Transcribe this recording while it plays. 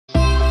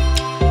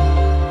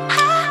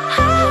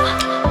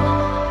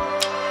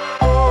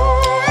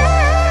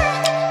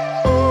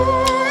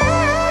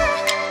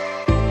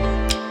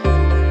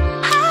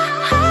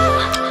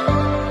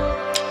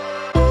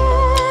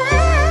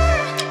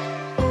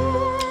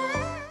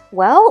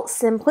Well,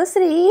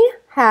 Simplicity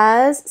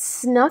has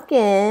snuck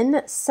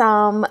in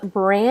some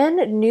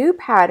brand new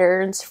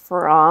patterns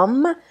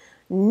from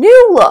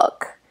New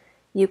Look.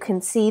 You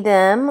can see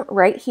them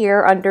right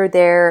here under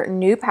their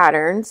new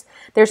patterns.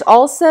 There's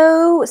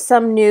also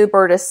some new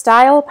Berta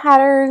style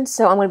patterns,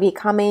 so I'm going to be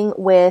coming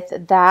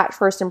with that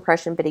first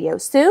impression video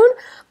soon.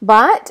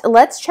 But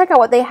let's check out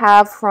what they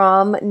have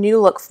from New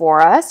Look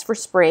for us for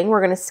spring. We're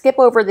going to skip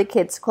over the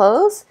kids'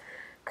 clothes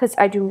because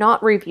I do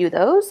not review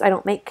those. I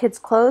don't make kids'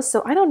 clothes,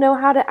 so I don't know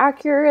how to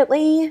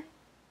accurately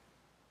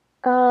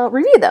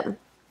review them.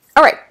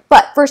 All right,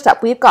 but first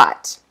up, we've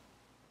got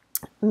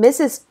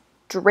Mrs.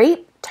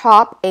 Drape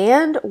top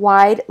and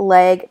wide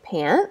leg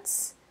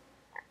pants.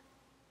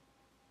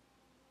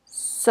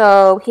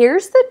 So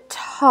here's the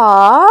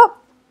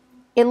top.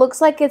 It looks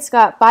like it's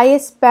got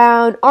bias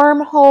bound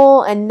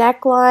armhole and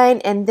neckline,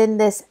 and then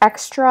this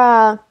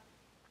extra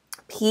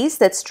piece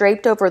that's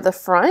draped over the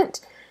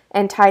front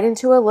and tied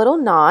into a little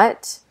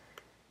knot.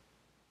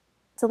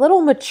 It's a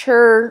little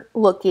mature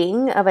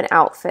looking of an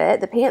outfit.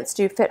 The pants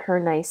do fit her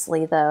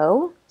nicely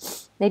though.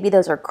 Maybe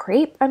those are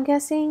crepe, I'm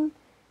guessing.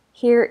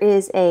 Here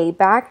is a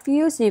back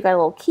view, so you've got a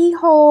little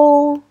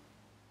keyhole.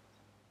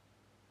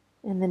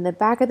 And then the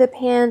back of the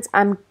pants,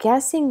 I'm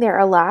guessing they're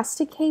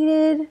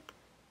elasticated.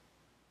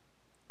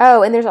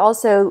 Oh, and there's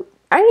also,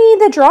 I mean,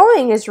 the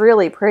drawing is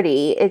really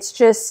pretty. It's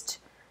just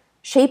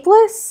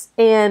shapeless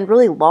and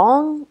really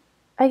long,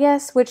 I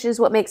guess, which is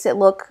what makes it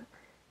look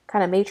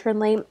kind of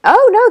matronly.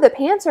 Oh no, the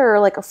pants are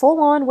like a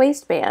full-on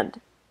waistband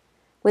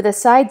with a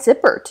side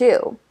zipper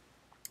too.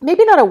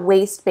 Maybe not a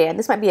waistband,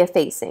 this might be a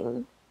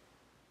facing.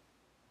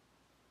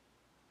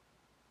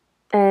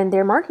 And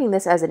they're marking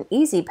this as an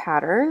easy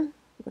pattern,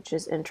 which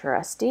is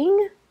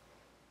interesting.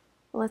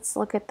 Let's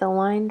look at the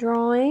line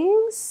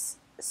drawings.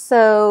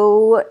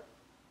 So,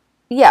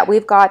 yeah,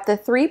 we've got the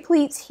 3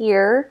 pleats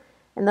here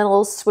and then a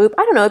little swoop.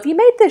 I don't know, if you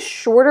made this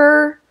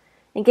shorter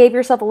and gave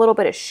yourself a little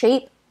bit of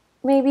shape,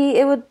 maybe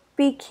it would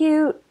be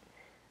cute.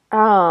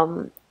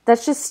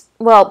 That's just,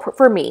 well,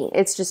 for me,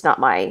 it's just not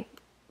my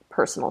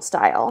personal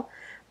style.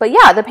 But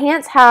yeah, the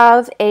pants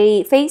have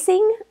a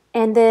facing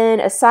and then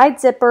a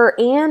side zipper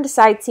and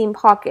side seam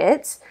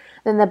pockets.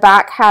 Then the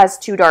back has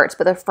 2 darts,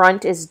 but the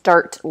front is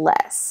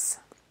dartless.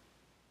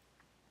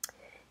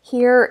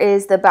 Here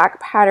is the back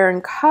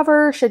pattern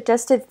cover.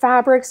 Suggested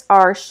fabrics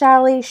are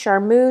challis,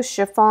 charmeuse,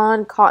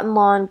 chiffon, cotton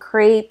lawn,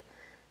 crepe,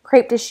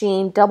 crepe de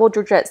chine, double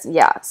georgette,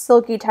 yeah,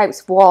 silky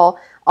types voile,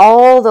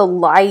 all the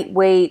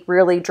lightweight,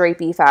 really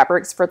drapey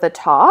fabrics for the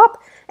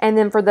top. And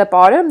then for the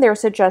bottom, they're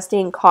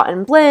suggesting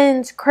cotton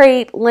blends,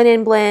 crepe,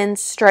 linen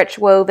blends, stretch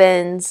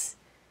wovens.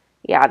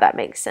 Yeah, that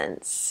makes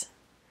sense.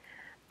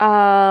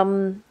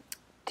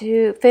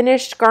 Do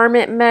finished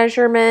garment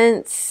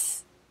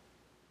measurements.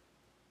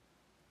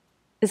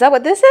 Is that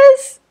what this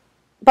is?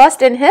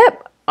 Bust and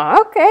hip?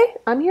 Okay,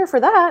 I'm here for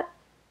that.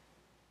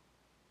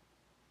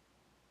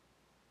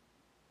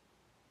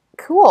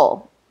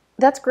 Cool.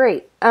 That's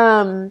great.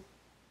 And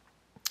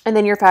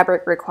then your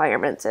fabric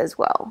requirements as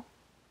well.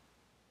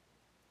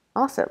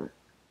 Awesome.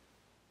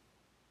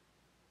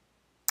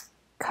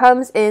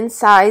 Comes in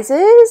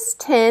sizes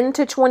 10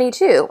 to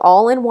 22,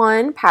 all in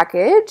one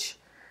package,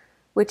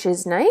 which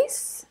is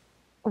nice.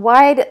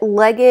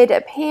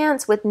 Wide-legged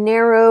pants with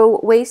narrow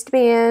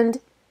waistband,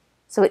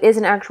 so it is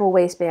an actual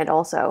waistband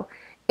also.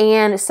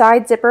 And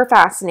side zipper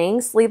fastening.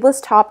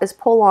 Sleeveless top is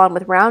pull-on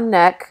with round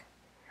neck.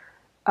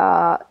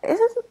 I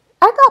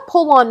thought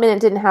pull-on meant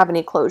it didn't have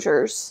any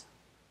closures,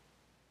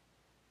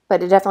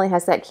 but it definitely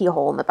has that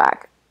keyhole in the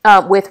back.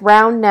 With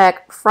round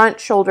neck, front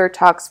shoulder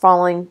tucks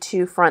falling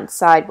to front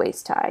side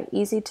waist tie.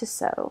 Easy to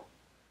sew.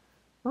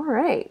 All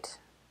right.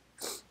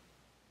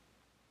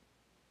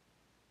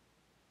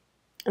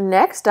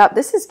 Next up,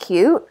 this is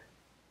cute.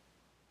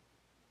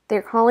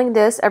 They're calling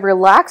this a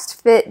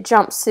relaxed fit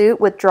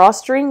jumpsuit with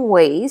drawstring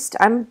waist.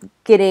 I'm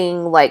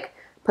getting like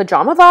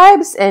pajama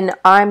vibes, and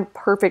I'm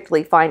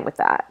perfectly fine with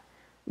that.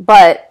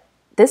 But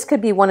this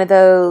could be one of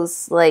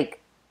those like,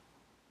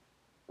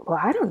 well,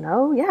 I don't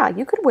know. Yeah,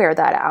 you could wear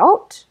that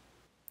out.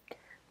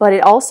 But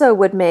it also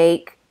would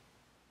make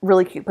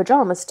really cute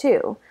pajamas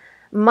too.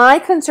 My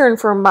concern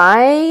for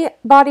my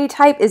body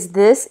type is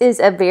this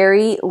is a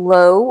very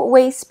low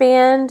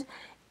waistband,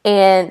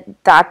 and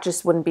that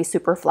just wouldn't be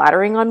super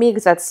flattering on me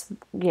because that's,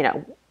 you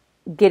know,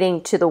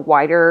 getting to the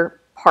wider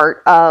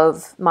part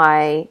of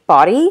my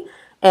body.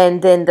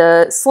 And then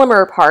the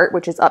slimmer part,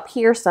 which is up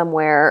here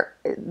somewhere,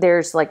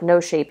 there's like no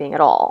shaping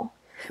at all.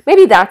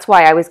 Maybe that's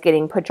why I was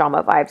getting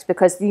pajama vibes,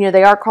 because, you know,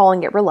 they are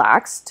calling it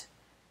relaxed.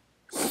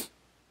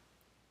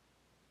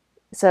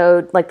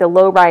 So like the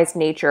low-rise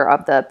nature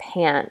of the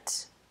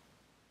pant.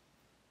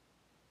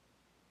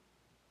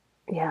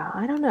 Yeah,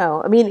 I don't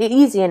know. I mean,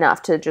 easy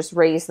enough to just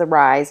raise the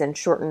rise and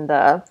shorten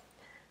the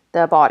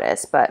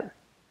bodice, but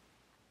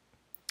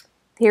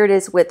here it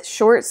is with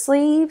short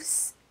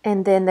sleeves.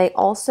 And then they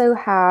also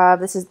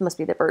have, must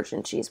be the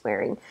version she's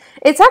wearing.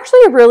 It's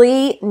actually a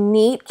really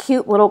neat,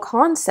 cute little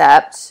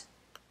concept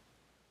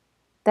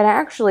that I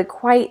actually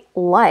quite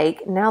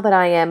like now that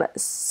I am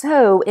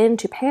so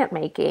into pant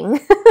making.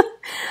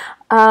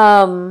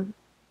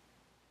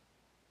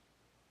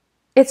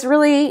 It's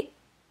really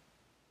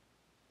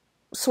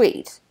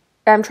sweet.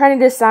 I'm trying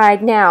to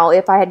decide now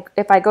if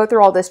I go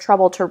through all this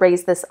trouble to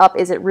raise this up,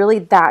 is it really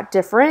that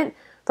different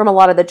from a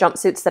lot of the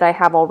jumpsuits that I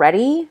have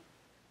already?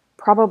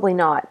 Probably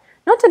not.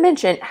 Not to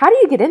mention, how do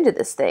you get into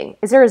this thing?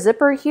 Is there a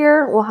zipper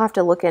here? We'll have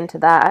to look into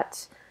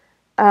that.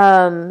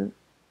 But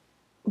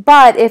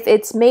if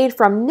it's made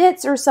from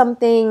knits or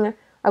something,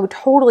 I would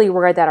totally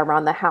wear that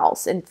around the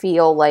house and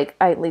feel like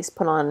I at least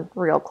put on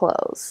real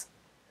clothes.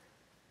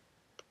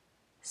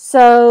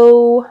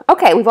 So,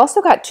 okay, we've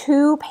also got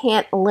 2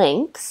 pant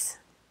lengths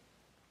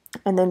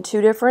and then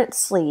 2 different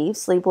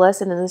sleeves,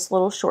 sleeveless and then this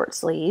little short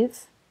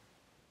sleeve.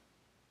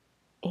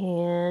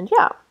 And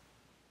yeah.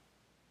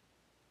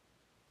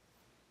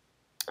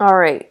 All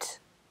right.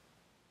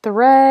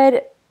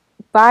 Thread,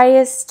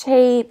 bias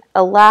tape,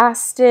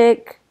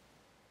 elastic,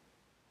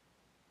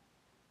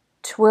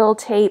 twill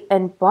tape,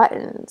 and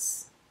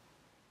buttons.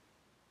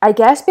 I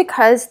guess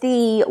because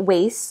the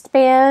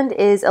waistband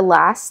is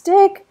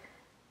elastic,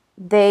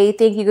 they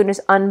think you can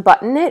just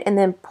unbutton it and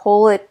then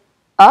pull it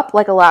up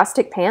like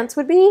elastic pants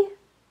would be.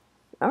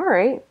 All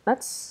right,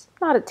 that's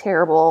not a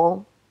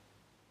terrible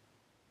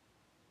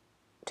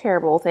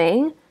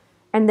thing.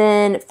 And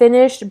then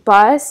finished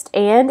bust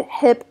and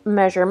hip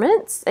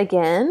measurements.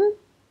 Again,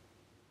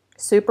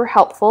 super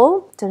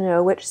helpful to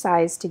know which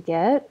size to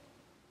get.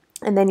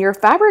 And then your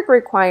fabric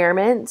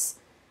requirements,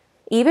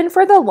 even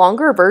for the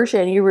longer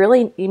version, you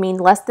mean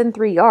less than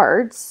 3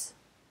 yards.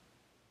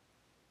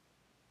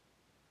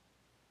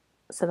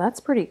 So that's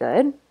pretty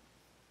good.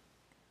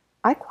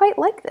 I quite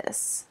like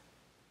this.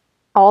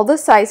 All the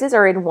sizes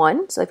are in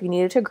one, so if you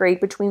needed to grade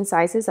between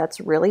sizes,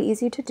 that's really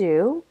easy to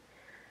do.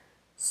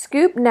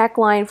 Scoop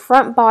neckline,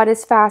 front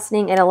bodice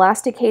fastening, and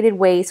elasticated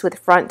waist with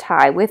front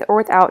tie, with or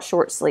without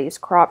short sleeves,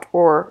 cropped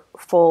or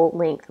full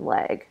length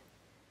leg.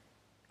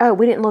 Oh,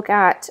 we didn't look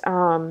at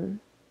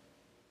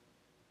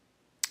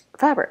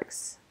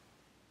fabrics.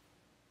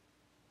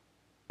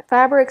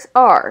 Fabrics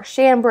are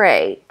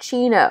chambray,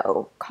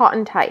 chino,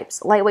 cotton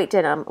types, lightweight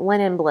denim,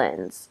 linen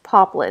blends,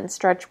 poplin,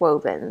 stretch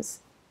wovens.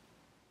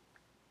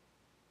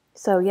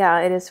 So yeah,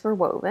 it is for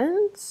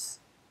wovens.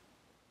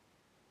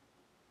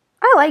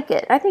 I like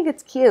it. I think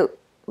it's cute.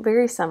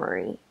 Very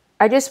summery.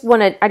 I just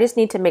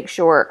need to make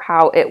sure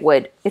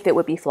if it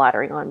would be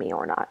flattering on me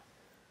or not.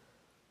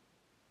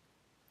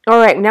 All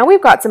right, now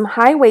we've got some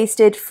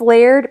high-waisted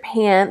flared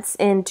pants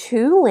in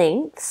 2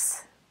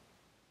 lengths.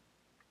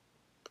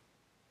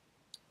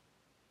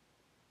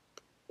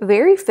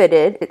 Very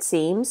fitted, it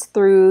seems,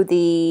 through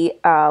the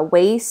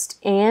waist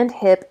and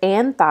hip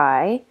and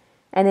thigh.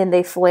 And then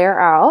they flare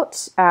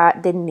out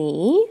at the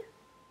knee.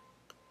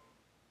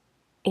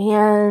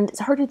 And it's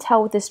hard to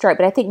tell with this stripe,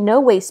 but I think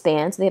no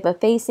waistband. So they have a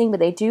facing, but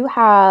they do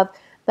have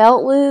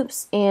belt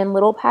loops and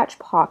little patch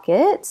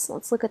pockets.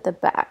 Let's look at the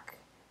back.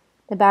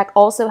 The back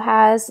also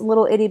has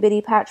little itty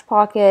bitty patch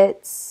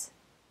pockets.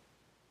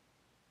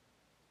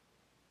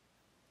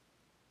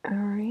 All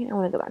right, I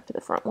want to go back to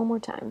the front one more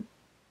time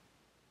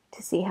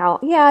to see how,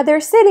 yeah,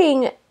 they're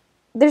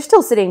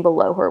still sitting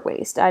below her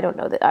waist. I don't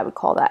know that I would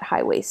call that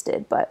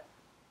high-waisted, but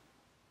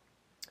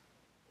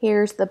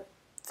here's the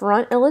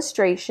front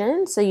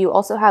illustration. So you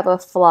also have a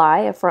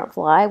front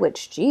fly,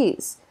 which,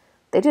 geez,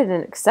 they did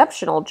an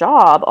exceptional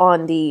job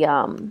on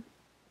the,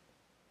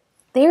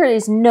 there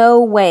is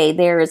no way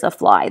there is a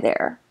fly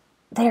there.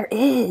 There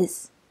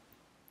is.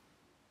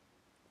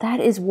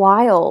 That is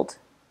wild.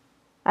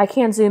 I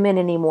can't zoom in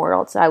anymore,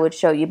 else I would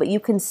show you, but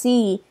you can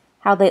see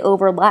how they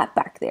overlap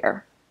back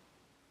there.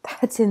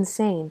 That's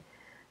insane.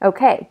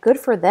 Okay, good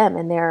for them.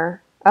 And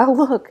they're, oh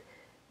look,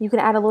 you can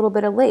add a little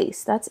bit of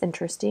lace. That's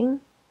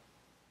interesting.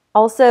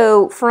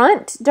 Also,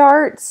 front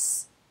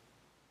darts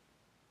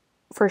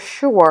for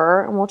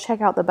sure, and we'll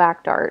check out the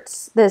back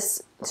darts.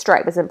 This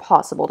stripe is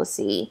impossible to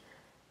see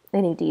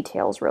any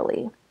details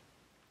really.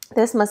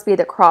 This must be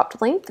the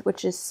cropped length,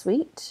 which is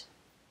sweet.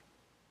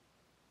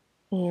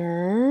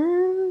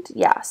 And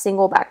yeah,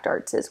 single back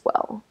darts as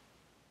well.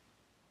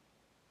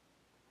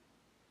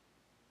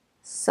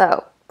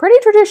 So, pretty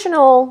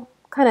traditional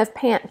kind of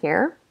pant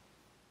here.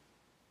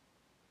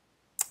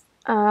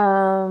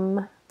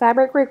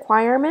 Fabric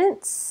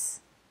requirements.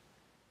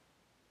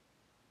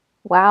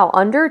 Wow,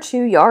 under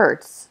 2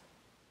 yards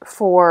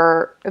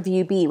for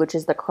view B, which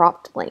is the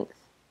cropped length.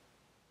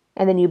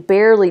 And then you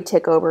barely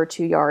tick over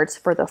 2 yards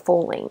for the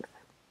full length.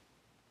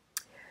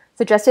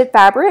 Suggested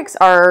fabrics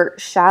are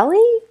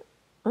challis.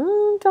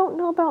 Don't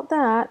know about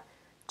that.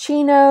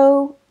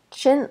 Chino,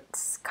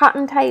 chintz,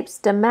 cotton types,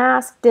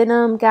 damask,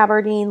 denim,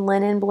 gabardine,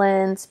 linen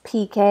blends,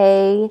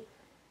 pique,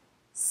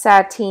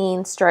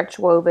 sateen, stretch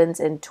wovens,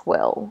 and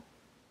twill.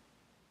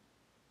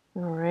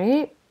 All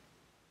right.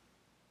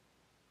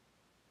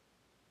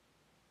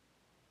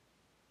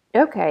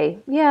 Okay,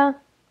 yeah.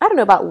 I don't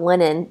know about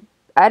linen.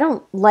 I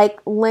don't like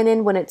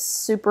linen when it's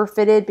super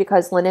fitted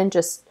because linen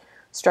just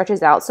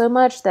stretches out so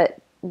much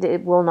that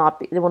it will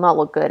not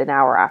look good an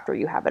hour after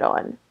you have it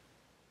on.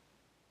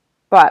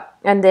 But,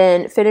 and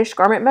then finished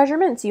garment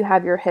measurements, you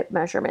have your hip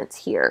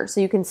measurements here.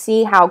 So you can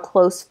see how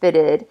close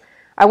fitted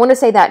I want to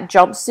say that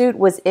jumpsuit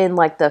was in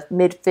like the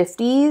mid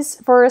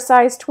 50s for a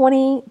size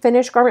 20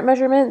 finished garment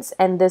measurements,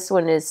 and this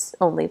one is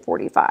only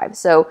 45.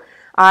 So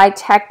I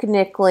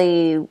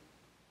technically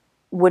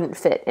wouldn't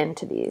fit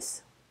into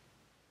these.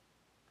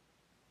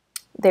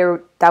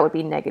 That would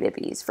be negative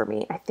E's for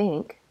me, I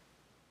think.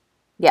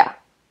 Yeah.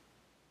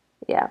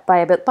 Yeah, by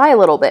a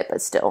little bit,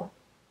 but still.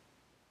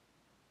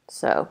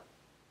 So,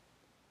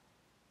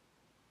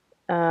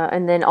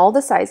 and then all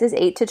the sizes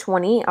 8 to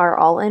 20 are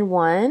all in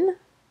one.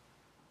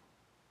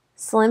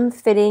 Slim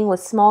fitting with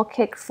small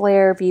kick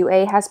flare. View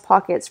A has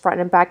pockets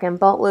front and back and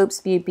belt loops.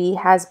 View B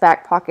has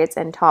back pockets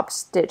and top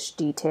stitch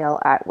detail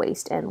at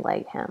waist and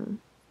leg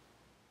hem.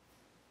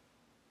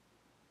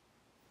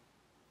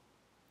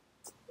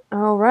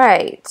 All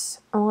right,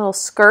 a little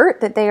skirt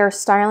that they are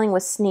styling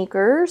with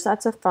sneakers.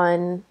 That's a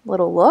fun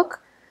little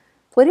look.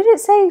 What did it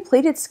say?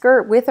 Pleated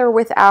skirt with or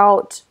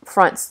without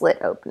front slit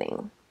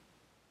opening.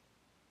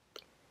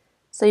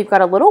 So you've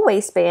got a little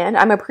waistband.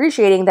 I'm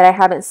appreciating that I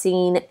haven't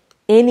seen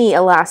any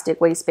elastic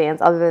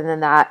waistbands other than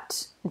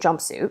that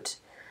jumpsuit.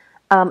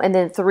 And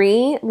then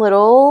 3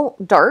 little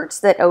darts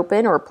that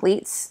open, or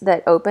pleats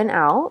that open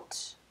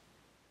out.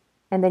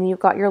 And then you've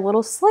got your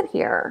little slit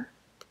here.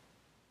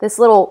 This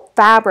little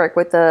fabric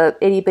with the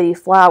itty bitty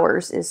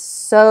flowers is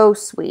so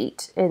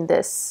sweet in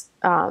this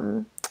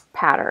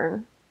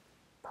pattern.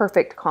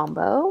 Perfect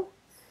combo.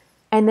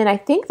 And then I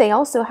think they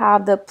also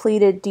have the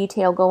pleated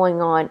detail going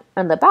on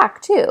the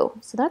back too.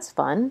 So that's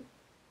fun.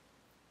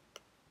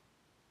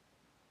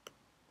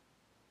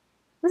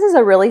 This is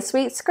a really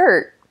sweet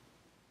skirt.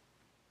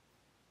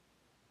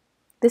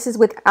 This is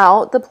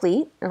without the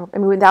pleat, I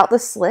mean without the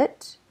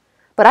slit,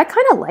 but I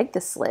kind of like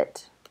the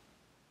slit.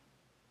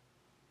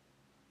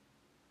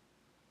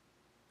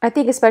 I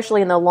think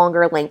especially in the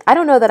longer length. I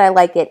don't know that I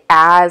like it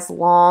as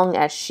long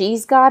as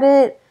she's got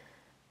it.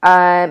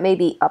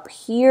 Maybe up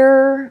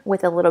here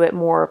with a little bit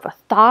more of a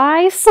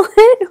thigh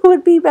slit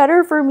would be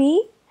better for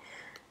me.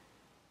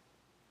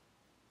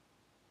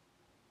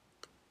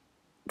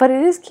 But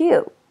it is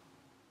cute.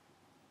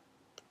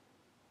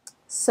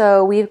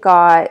 So we've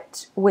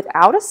got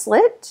without a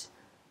slit,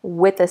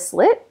 with a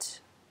slit,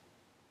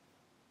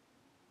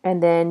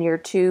 and then your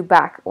 2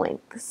 back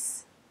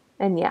lengths.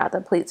 And yeah,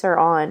 the pleats are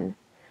on.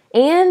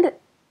 And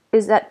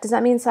does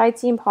that mean side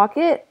seam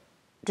pocket?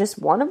 Just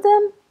one of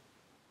them?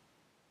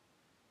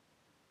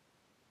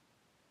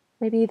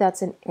 Maybe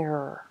that's an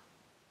error.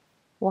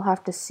 We'll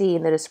have to see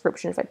in the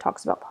description if it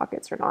talks about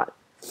pockets or not.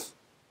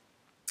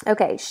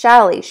 Okay,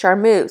 challis,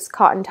 charmeuse,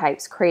 cotton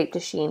types, crepe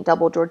de chine,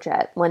 double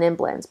georgette, linen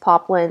blends,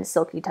 poplin,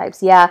 silky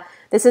types. Yeah,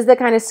 this is the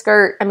kind of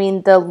skirt, I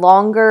mean, the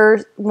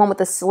longer one with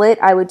the slit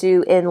I would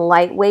do in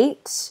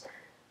lightweight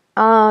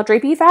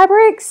drapey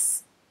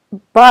fabrics,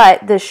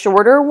 but the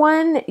shorter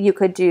one you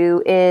could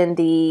do in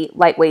the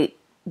lightweight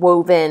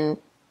woven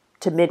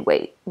to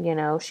midweight, you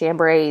know,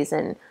 chambrays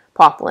and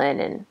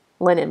poplin and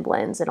linen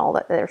blends and all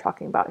that they're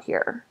talking about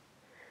here.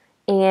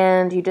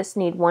 And you just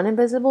need 1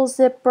 invisible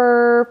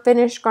zipper.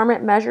 Finished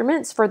garment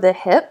measurements for the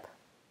hip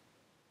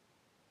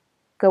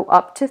go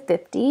up to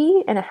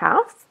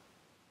 50.5,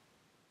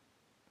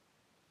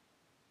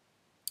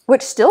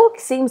 which still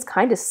seems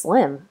kind of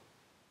slim.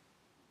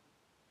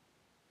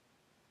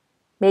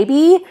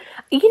 Maybe,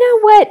 you know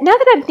what, now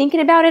that I'm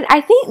thinking about it,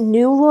 I think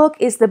New Look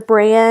is the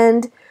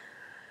brand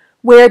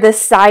where the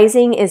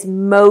sizing is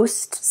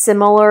most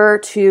similar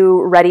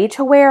to ready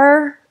to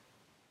wear.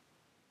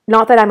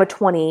 Not that I'm a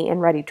 20 in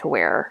ready to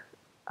wear.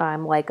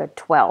 I'm like a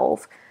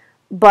 12.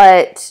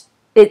 But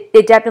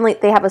it definitely,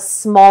 they have a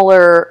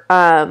smaller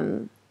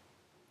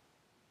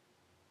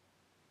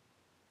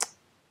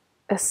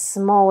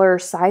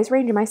size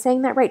range. Am I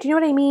saying that right? Do you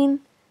know what I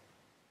mean?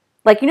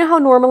 Like, you know how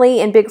normally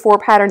in Big 4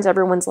 patterns,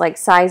 everyone's like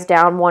size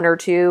down 1 or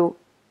 2,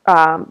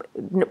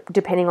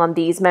 depending on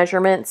these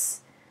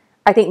measurements?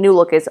 I think New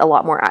Look is a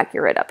lot more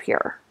accurate up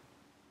here.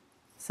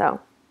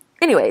 So,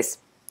 anyways.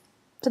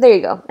 So there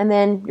you go. And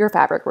then your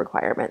fabric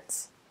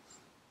requirements.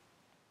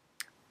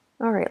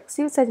 All right, let's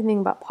see if it says anything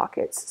about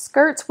pockets.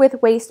 Skirts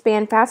with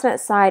waistband, fasten at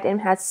side,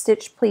 and has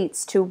stitched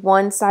pleats to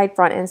one side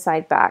front and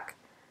side back.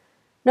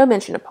 No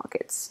mention of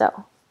pockets,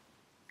 so,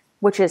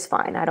 which is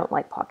fine. I don't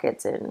like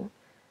pockets in,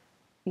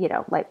 you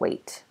know,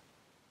 lightweight,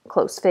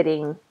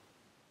 close-fitting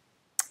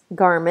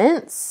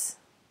garments.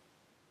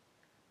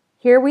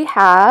 Here we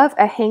have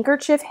a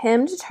handkerchief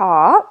hemmed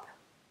top.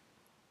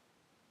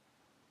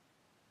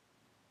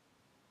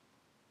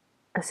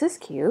 This is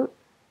cute.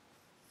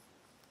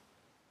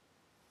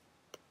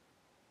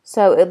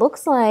 So it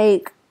looks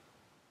like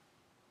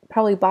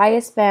probably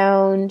bias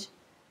bound,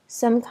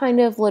 some kind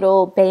of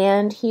little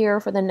band here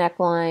for the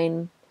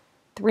neckline,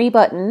 3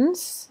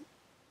 buttons.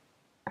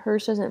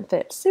 Hers doesn't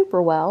fit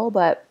super well,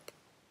 but,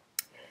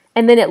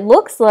 and then it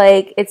looks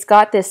like it's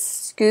got this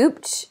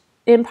scooped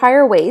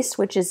empire waist,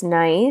 which is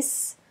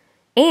nice,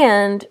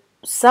 and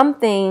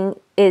something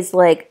is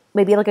like,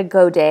 maybe like a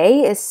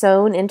godet is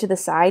sewn into the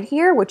side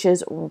here, which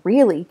is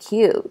really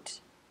cute.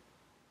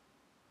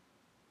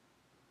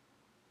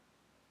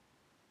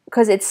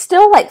 Because it's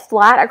still like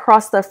flat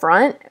across the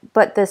front,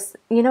 but this,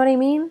 you know what I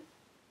mean?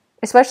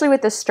 Especially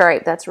with the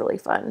stripe, that's really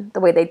fun. The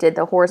way they did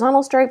the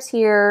horizontal stripes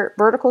here,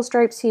 vertical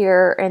stripes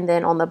here, and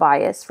then on the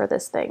bias for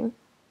this thing.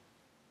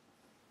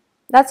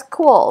 That's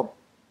cool.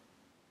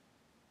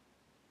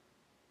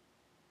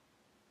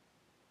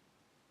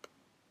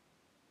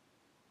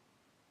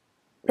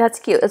 That's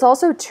cute. It's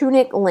also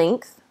tunic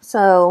length,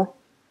 so,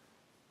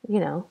 you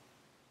know,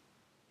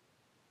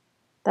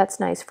 that's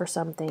nice for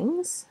some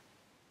things.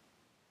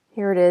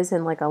 Here it is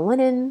in like a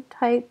linen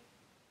type.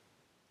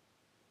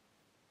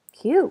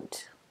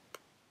 Cute.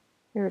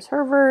 Here's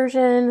her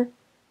version.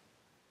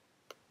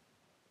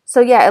 So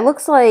yeah, it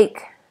looks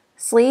like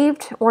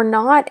sleeved or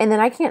not, and then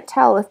I can't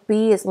tell if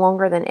B is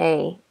longer than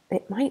A.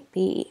 It might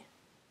be.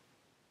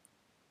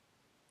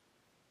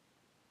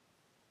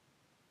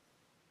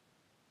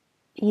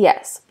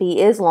 Yes,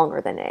 B is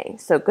longer than A.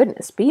 So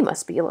goodness, B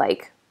must be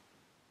like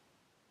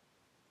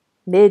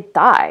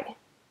mid-thigh.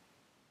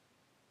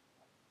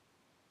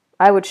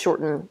 I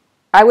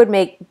would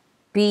make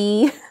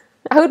B,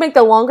 I would make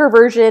the longer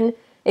version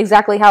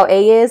exactly how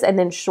A is and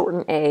then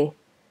shorten A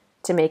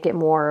to make it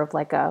more of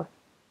like a,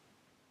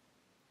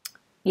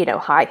 you know,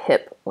 high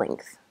hip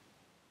length.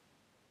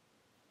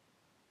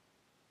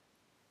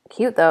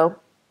 Cute though.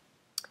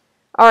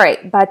 All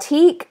right,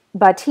 batik,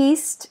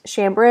 batiste,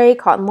 chambray,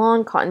 cotton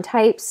lawn, cotton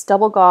types,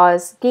 double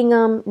gauze,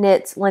 gingham,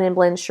 knits, linen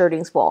blends,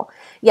 shirtings, wool.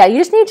 Yeah, you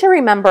just need to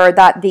remember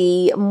that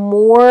the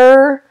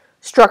more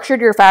structured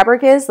your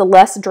fabric is, the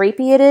less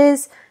drapey it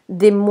is,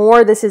 the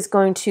more this is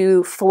going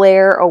to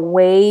flare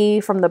away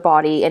from the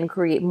body and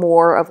create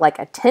more of like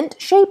a tent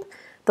shape.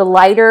 The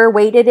lighter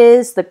weight it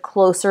is, the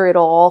closer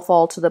it'll all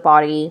fall to the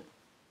body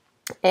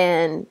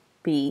and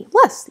be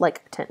less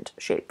like a tent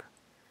shape.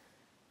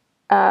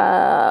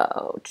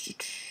 And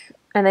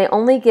they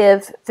only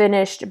give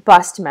finished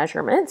bust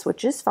measurements,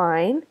 which is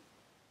fine.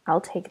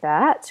 I'll take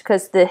that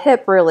because the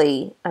hip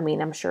really, I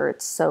mean, I'm sure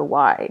it's so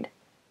wide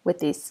with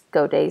these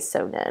godets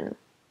sewn in.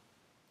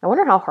 I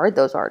wonder how hard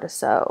those are to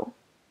sew.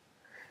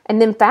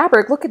 And then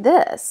fabric, look at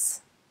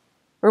this.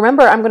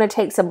 Remember, I'm going to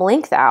take some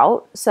length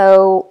out,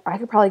 so I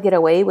could probably get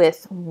away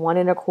with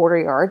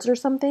 1¼ yards or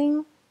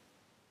something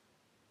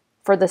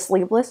for the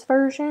sleeveless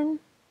version.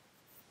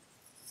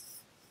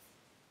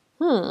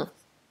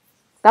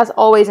 That's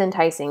always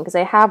enticing because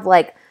I have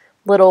like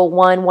little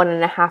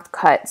 1.5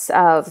 cuts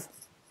of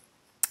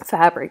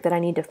fabric that I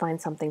need to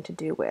find something to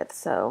do with.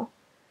 So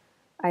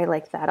I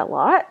like that a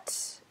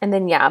lot. And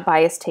then yeah,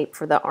 bias tape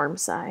for the arm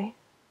side.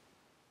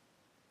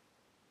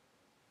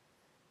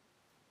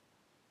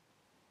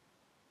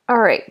 All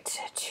right,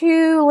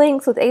 2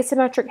 lengths with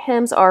asymmetric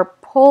hems are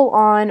pull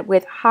on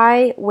with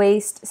high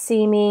waist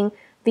seaming,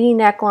 V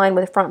neckline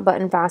with front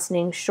button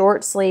fastening,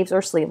 short sleeves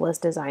or sleeveless,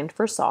 designed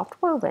for soft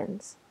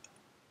wovens.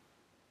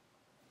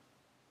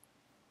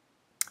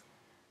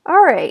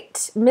 All right,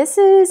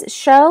 Mrs.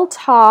 Shell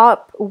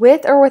top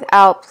with or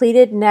without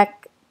pleated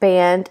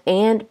neckband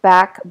and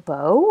back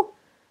bow.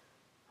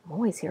 I'm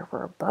always here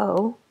for a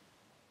bow.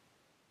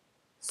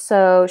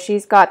 So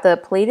she's got the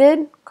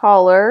pleated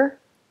collar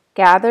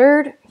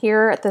gathered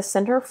here at the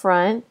center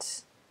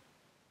front,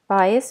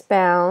 bias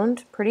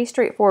bound, pretty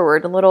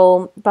straightforward. A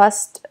little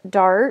bust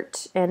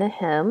dart and a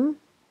hem.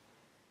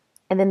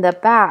 And then the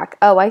back,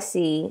 oh, I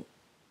see.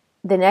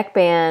 The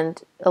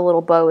neckband, a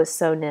little bow is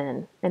sewn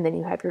in, and then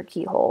you have your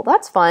keyhole.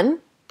 That's fun.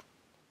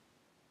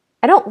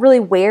 I don't really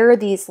wear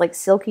these like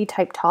silky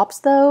type tops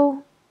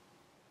though.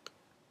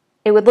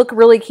 It would look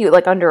really cute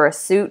like under a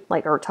suit,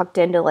 like, or tucked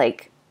into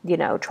like, you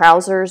know,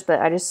 trousers, but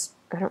I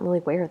don't really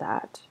wear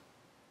that.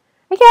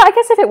 Yeah, I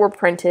guess if it were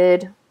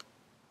printed.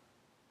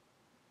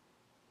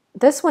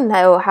 This one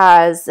though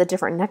has a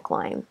different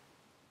neckline.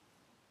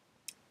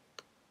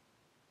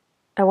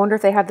 I wonder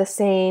if they have the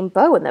same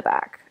bow in the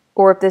back.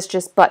 Or if this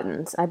just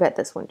buttons. I bet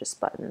this one just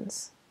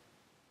buttons.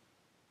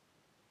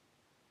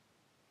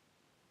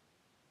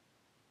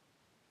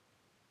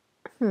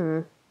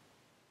 Yeah,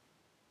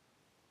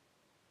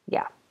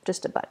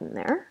 just a button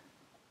there.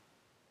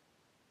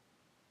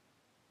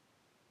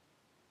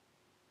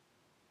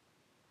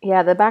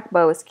 Yeah, the back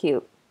bow is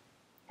cute.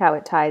 How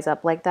it ties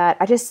up like that.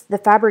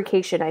 The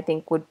fabrication I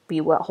think would be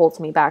what holds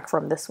me back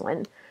from this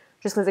one.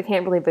 Just because I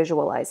can't really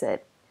visualize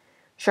it.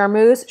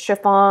 Charmeuse,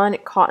 chiffon,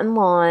 cotton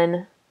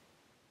lawn.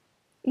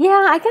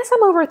 Yeah, I guess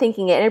I'm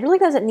overthinking it. It really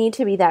doesn't need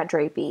to be that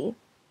drapey.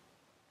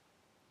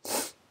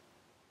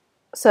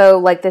 So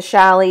like the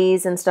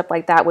chalets and stuff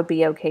like that would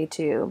be okay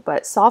too.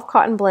 But soft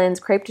cotton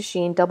blends, crepe de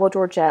chine, double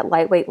georgette,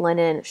 lightweight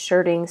linen,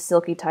 shirting,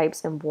 silky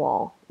types, and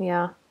wool.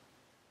 Yeah.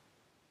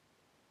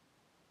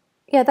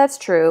 Yeah, that's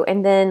true.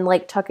 And then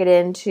like tuck it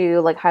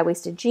into like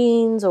high-waisted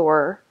jeans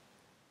or...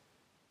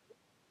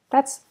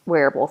 That's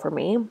wearable for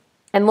me.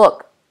 And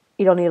look,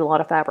 you don't need a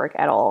lot of fabric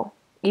at all.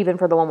 Even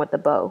for the one with the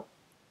bow.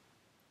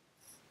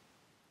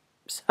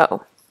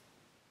 So,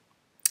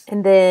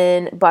 and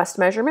then bust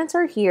measurements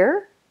are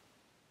here.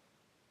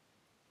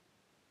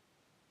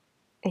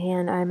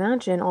 And I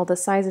imagine all the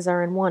sizes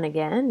are in one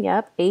again.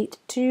 Yep, 8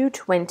 to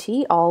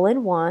 20, all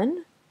in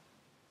one.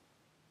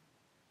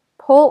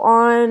 Pull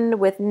on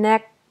with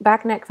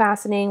back neck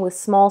fastening with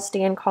small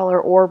stand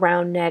collar or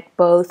round neck,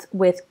 both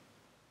with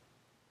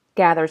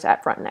gathers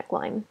at front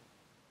neckline.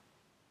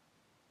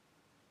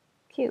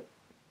 Cute.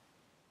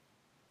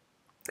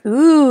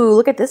 Ooh,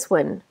 look at this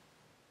one.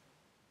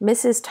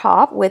 Mrs.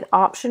 Top with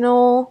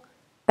optional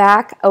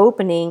back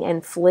opening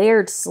and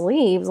flared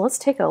sleeves. Let's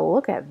take a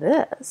look at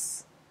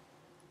this.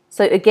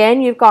 So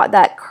again, you've got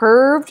that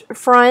curved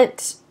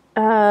front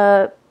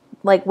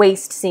like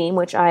waist seam,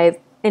 which I've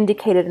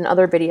indicated in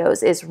other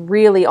videos is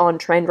really on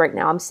trend right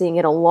now. I'm seeing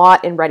it a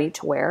lot in ready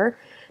to wear.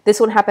 This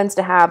one happens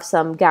to have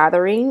some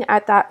gathering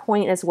at that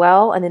point as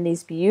well. And then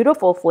these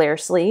beautiful flare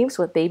sleeves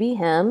with baby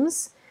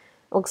hems.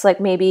 It looks like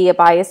maybe a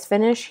bias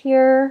finish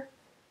here.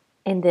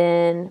 And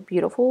then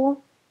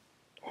beautiful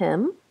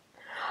hem.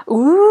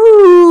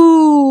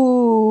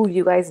 Ooh,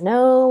 you guys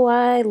know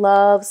I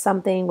love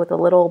something with a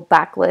little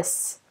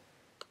backless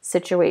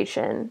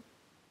situation.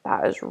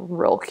 That is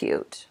real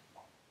cute.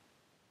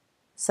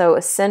 So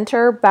a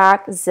center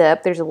back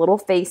zip. There's a little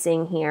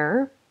facing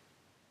here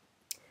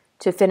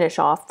to finish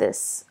off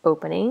this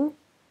opening.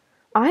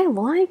 I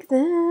like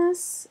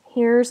this.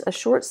 Here's a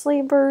short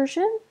sleeve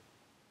version.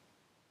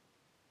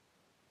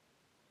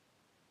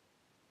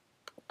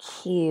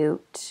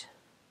 Cute.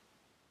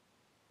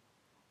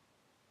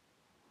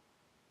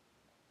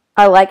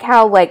 I like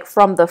how like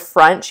from the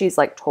front she's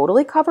like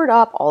totally covered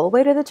up all the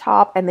way to the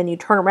top, and then you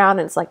turn around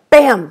and it's like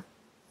bam,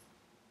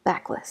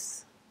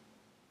 backless.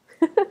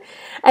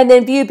 And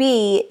then view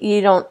B,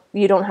 you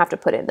don't have to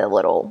put in the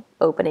little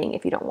opening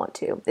if you don't want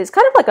to. It's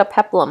kind of like a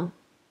peplum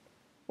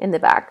in the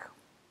back.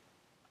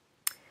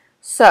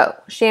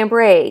 So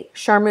chambray,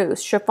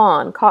 charmeuse,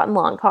 chiffon, cotton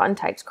lawn, cotton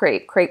types,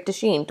 crepe, crepe de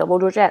chine, double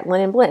georgette,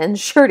 linen blend,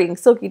 shirting,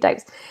 silky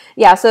types.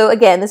 Yeah, so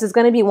again, this is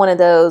going to be one of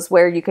those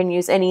where you can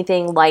use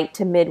anything light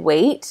to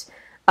mid-weight.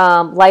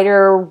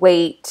 Lighter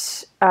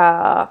weight,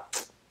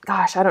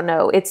 gosh, I don't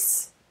know.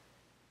 It's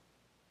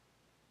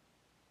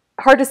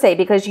hard to say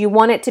because you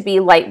want it to be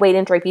lightweight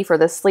and drapey for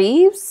the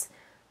sleeves,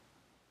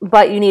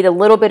 but you need a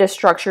little bit of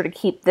structure to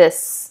keep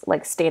this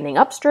like standing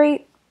up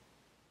straight.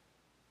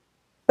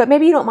 But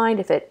maybe you don't mind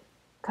if it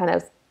kind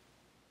of,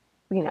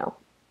 you know,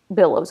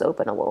 billows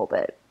open a little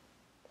bit.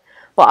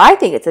 Well, I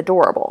think it's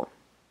adorable.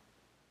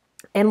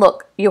 And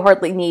look, you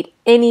hardly need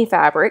any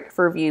fabric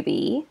for view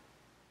B.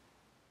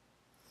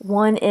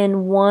 1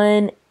 and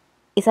 1,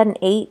 is that an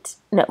 8?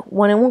 No,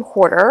 1 and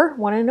 1/4,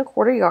 1 and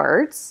 1/4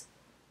 yards.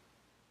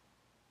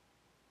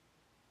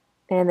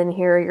 And then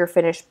here are your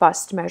finished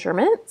bust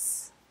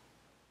measurements.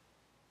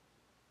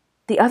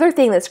 The other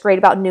thing that's great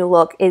about New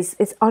Look is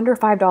it's under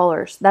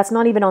 $5. That's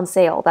not even on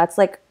sale. That's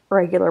like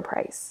regular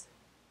price.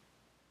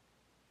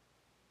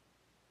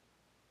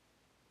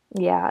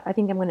 Yeah, I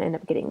think I'm going to end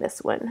up getting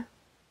this one.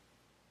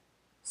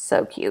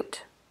 So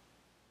cute.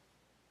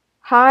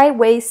 High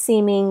waist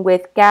seaming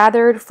with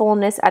gathered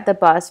fullness at the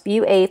bust.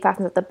 View A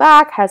fastens at the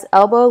back, has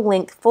elbow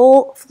length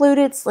full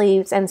fluted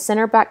sleeves and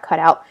center back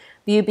cutout.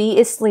 View B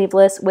is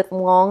sleeveless with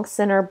long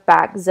center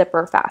back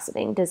zipper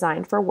fastening,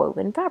 designed for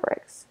woven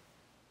fabrics.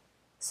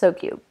 So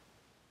cute.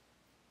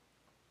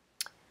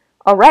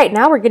 All right,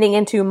 now we're getting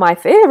into my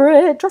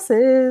favorite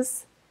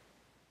dresses.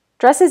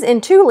 Dresses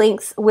in 2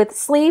 lengths with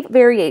sleeve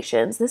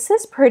variations. This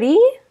is pretty.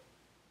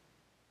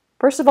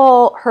 First of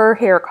all, her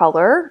hair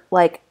color,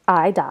 like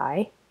I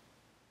die.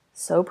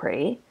 So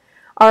pretty.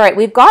 All right,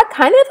 we've got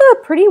kind of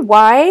a pretty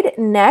wide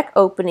neck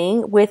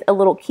opening with a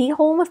little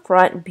keyhole in the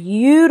front.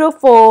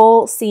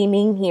 Beautiful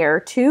seaming here.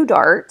 2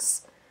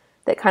 darts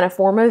that kind of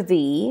form a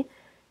V.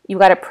 You've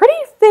got a pretty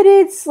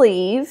fitted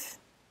sleeve.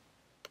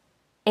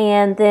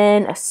 And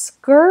then a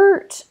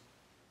skirt.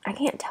 I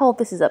can't tell if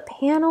this is a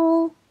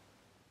panel.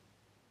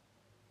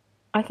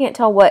 I can't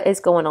tell what is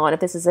going on, if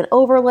this is an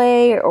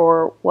overlay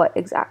or what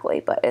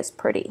exactly, but it's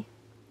pretty.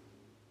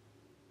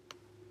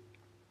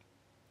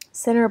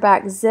 Center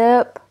back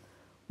zip,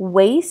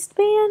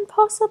 waistband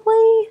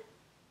possibly,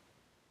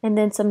 and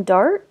then some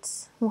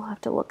darts. We'll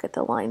have to look at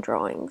the line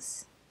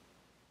drawings.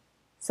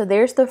 So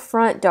there's the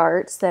front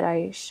darts that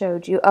I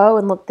showed you. Oh,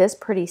 and look, this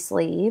pretty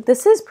sleeve.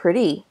 This is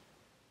pretty.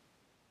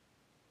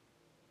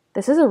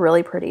 This is a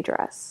really pretty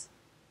dress.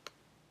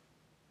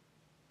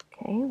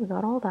 Okay, we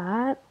got all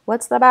that.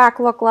 What's the back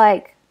look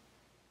like?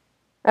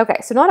 Okay,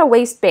 so not a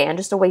waistband,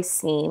 just a waist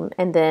seam,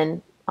 and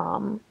then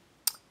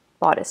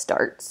bodice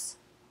darts.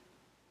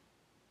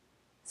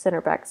 Center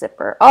back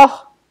zipper.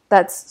 Oh,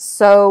 that's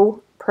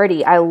so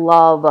pretty. I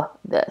love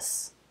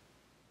this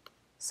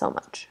so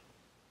much.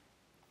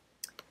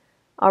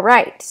 All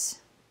right.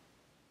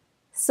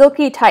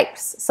 Silky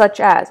types such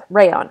as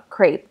rayon,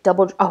 crepe,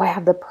 double. Oh, I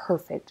have the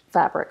perfect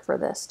fabric for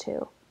this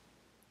too.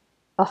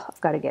 Oh,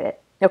 I've got to get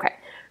it. Okay.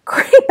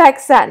 Crepe back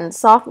satin,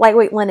 soft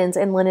lightweight linens,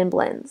 and linen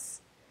blends.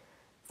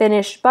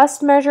 Finished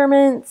bust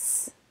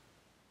measurements.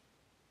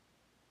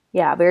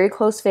 Yeah, very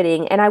close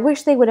fitting. And I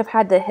wish they would have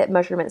had the hip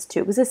measurements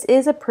too, because this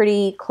is a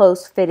pretty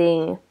close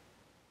fitting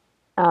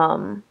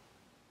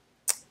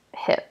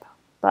hip,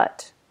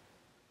 but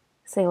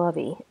c'est la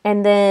vie.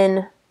 And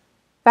then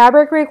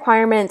fabric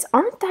requirements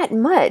aren't that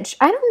much.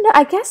 I don't know.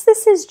 I guess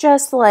this is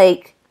just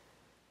like,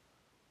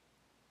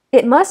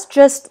 it must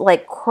just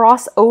like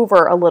cross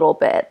over a little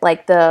bit.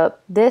 Like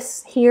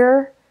this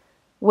here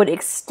would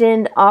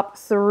extend up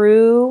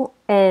through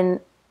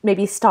and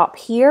maybe stop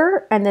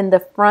here, and then the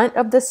front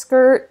of the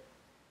skirt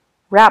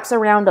wraps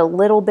around a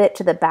little bit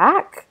to the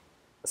back.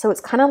 So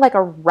it's kind of like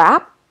a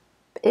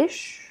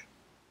wrap-ish.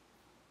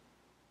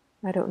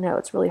 I don't know.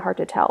 It's really hard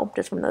to tell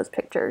just from those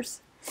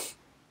pictures.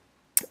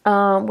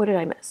 What did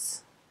I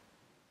miss?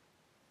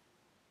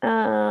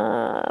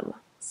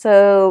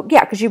 So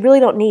yeah, because you really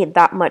don't need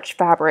that much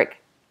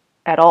fabric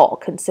at all,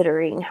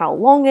 considering how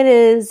long it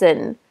is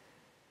and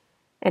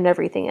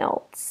everything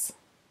else.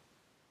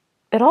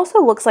 It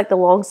also looks like the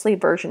long sleeve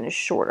version is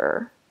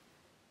shorter,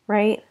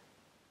 right?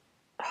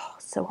 Oh,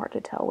 so hard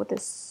to tell with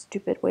this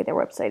stupid way their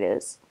website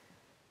is.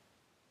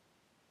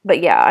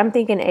 But yeah, I'm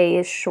thinking A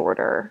is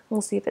shorter.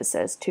 We'll see if it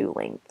says 2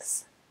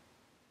 lengths.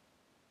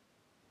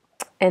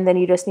 And then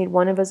you just need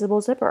one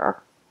invisible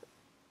zipper.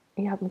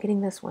 Yeah, I'm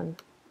getting this one.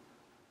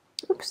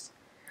 Oops.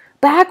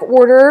 Back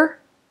order.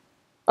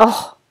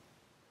 Oh,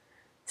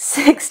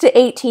 6 to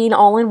 18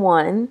 all in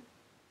one.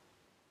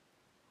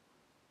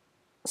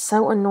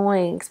 So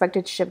annoying.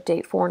 Expected ship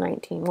date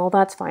 4/19. Well,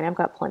 that's fine. I've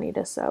got plenty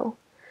to sew.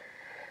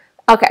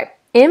 Okay.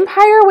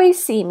 Empire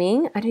waist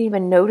seaming. I didn't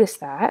even notice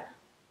that.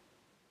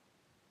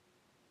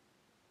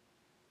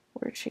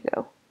 Where'd she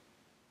go?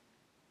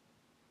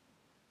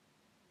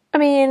 I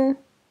mean,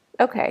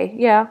 okay.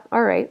 Yeah.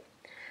 All right.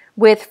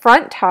 With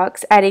front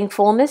tucks, adding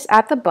fullness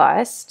at the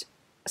bust.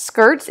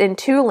 Skirts in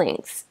 2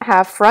 lengths.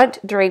 Have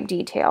front drape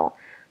detail.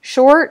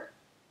 Short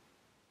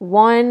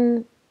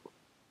one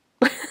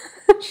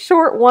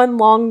short one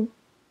long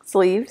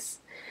sleeves.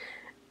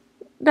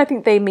 I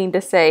think they mean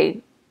to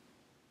say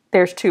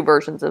there's 2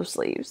 versions of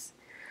sleeves.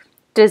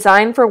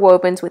 Designed for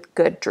wovens with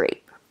good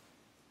drape.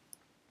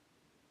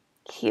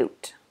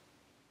 Cute.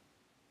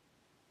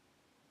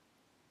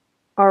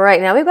 All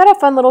right, now we've got a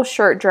fun little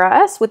shirt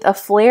dress with a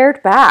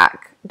flared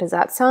back. Does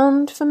that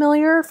sound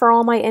familiar for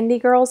all my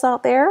indie girls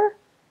out there?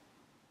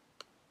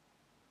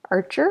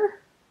 Archer?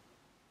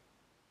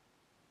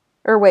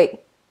 Or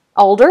wait,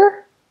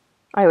 Alder?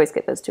 I always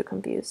get those two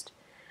confused.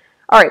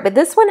 All right, but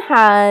this one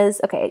has,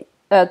 okay,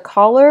 a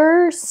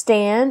collar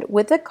stand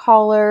with a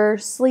collar,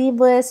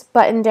 sleeveless,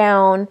 button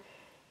down,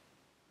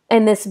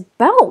 and this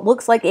belt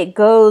looks like it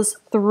goes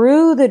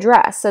through the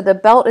dress. So the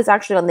belt is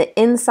actually on the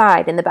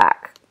inside in the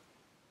back,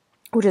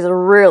 which is a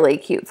really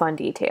cute, fun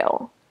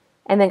detail.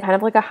 And then kind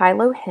of like a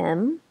high-low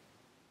hem.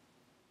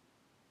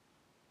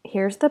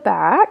 Here's the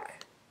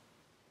back.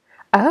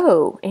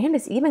 Oh, and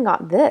it's even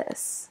got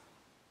this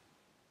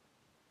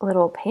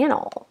little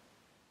panel.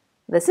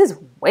 This is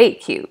way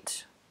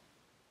cute.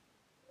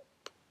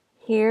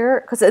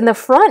 Here, because in the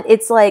front,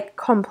 it's like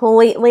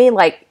completely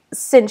like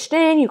cinched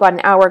in. You got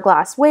an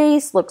hourglass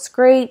waist, looks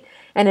great.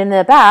 And in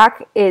the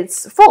back,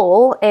 it's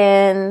full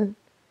and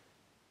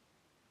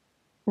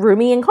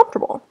roomy and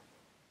comfortable.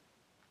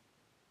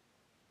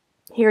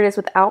 Here it is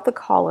without the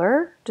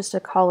collar, just a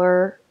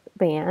collar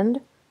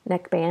band,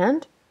 neck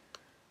band.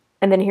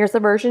 And then here's the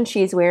version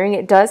she's wearing.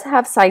 It does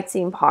have side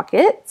seam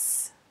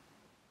pockets.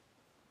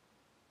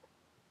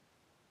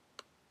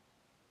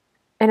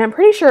 And I'm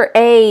pretty sure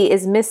A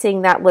is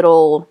missing that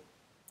little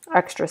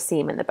extra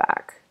seam in the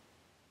back.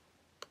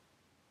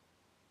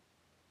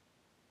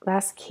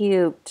 That's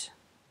cute.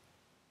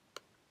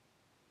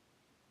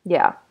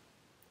 Yeah,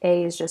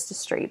 A is just a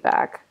straight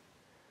back.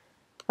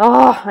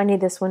 Oh, I need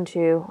this one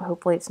too.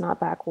 Hopefully it's not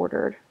back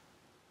ordered.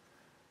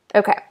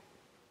 Okay.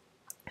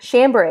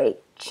 Chambray,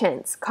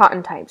 chintz,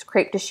 cotton types,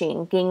 crepe de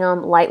chine,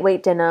 gingham,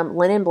 lightweight denim,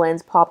 linen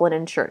blends, poplin,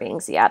 and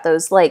shirtings. Yeah,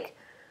 those like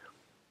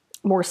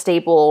more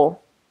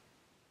stable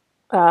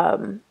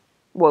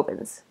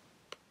wovens.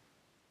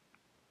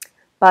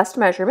 Bust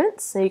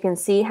measurements. So you can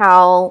see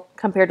how,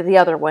 compared to the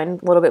other one,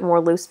 a little bit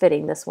more loose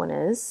fitting this one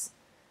is.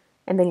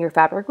 And then your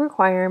fabric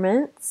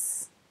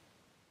requirements.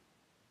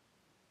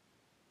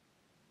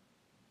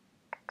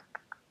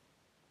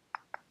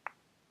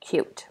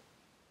 Cute.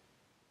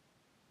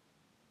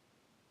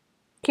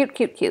 Cute,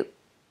 cute, cute.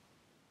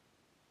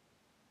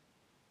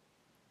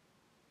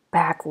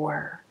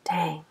 Backward.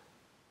 Dang.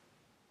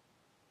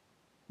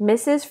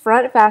 Mrs.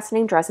 Front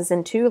fastening dresses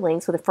in 2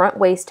 lengths with a front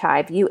waist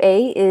tie. View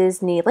A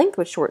is knee length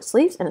with short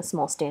sleeves and a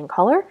small stand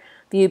collar.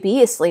 View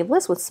B is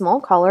sleeveless with small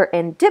collar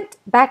and dipped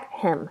back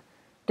hem.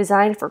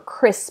 Designed for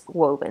crisp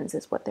wovens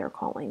is what they're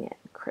calling it.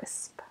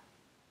 Crisp.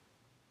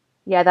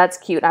 Yeah, that's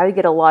cute. I would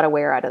get a lot of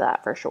wear out of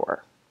that for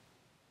sure.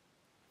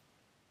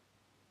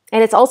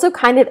 And it's also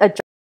kind of a...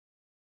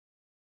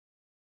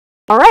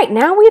 All right,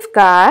 now we've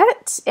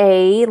got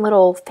a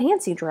little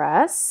fancy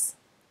dress.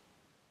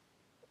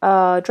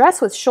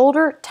 Dress with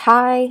shoulder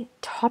tie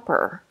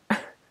topper.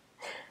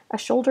 A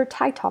shoulder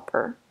tie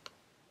topper.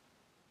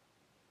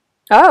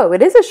 Oh,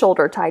 it is a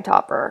shoulder tie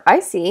topper. I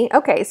see.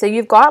 Okay, so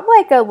you've got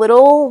like a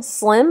little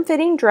slim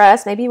fitting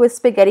dress, maybe with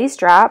spaghetti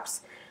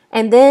straps,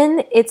 and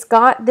then it's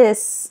got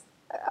this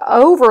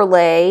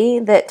overlay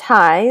that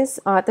ties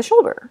at the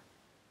shoulder.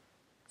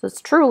 So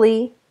it's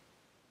truly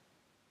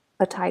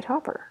a tie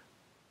topper.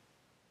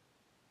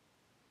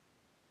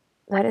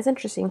 That is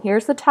interesting.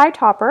 Here's the tie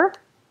topper.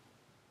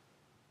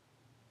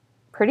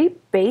 pretty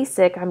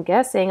basic, I'm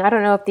guessing. I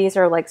don't know if these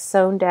are like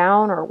sewn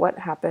down or what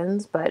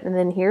happens, but, and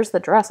then here's the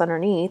dress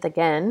underneath,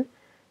 again,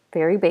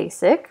 very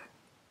basic.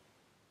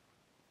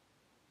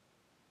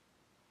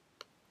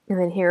 And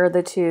then here are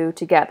the two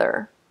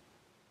together.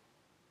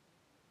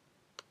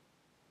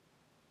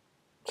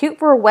 Cute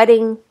for a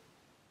wedding,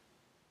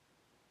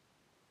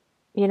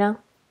 you know?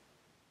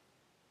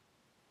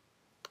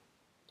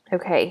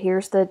 Okay,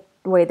 here's the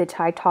way the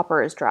tie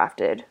topper is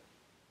drafted.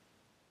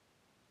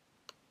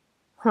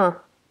 Huh.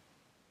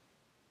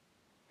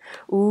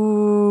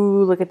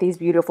 Ooh, look at these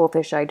beautiful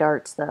fisheye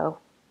darts, though.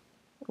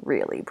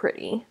 Really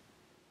pretty.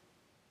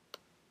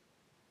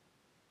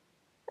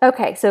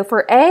 Okay, so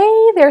for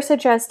A, they're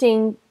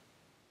suggesting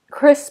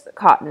crisp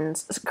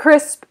cottons,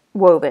 crisp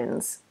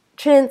wovens,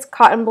 chintz,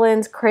 cotton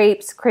blends,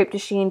 crepes, crepe de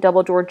chine,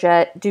 double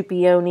georgette,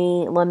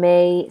 dupioni,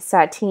 lame,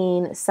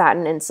 sateen,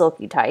 satin, and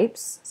silky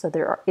types. So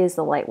there is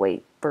the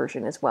lightweight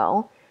version as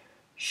well.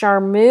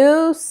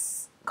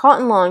 Charmeuse,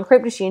 cotton lawn,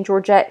 crepe de chine,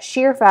 georgette,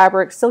 sheer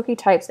fabric, silky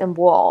types, and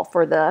voile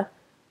for the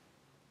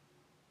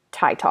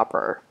tie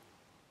topper.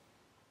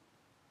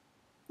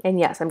 And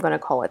yes, I'm going to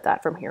call it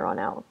that from here on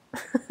out.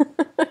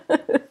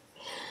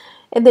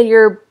 And then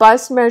your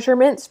bust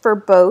measurements for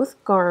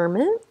both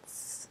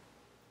garments.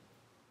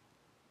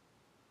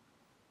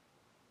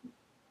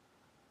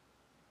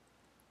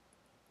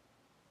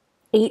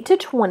 (8 to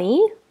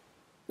 20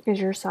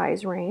 is your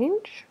size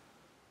range.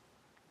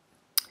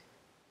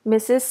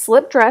 Mrs.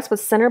 Slip dress with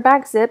center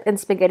back zip and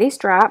spaghetti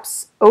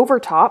straps over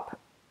top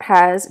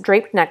has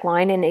draped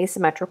neckline and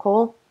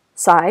asymmetrical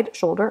side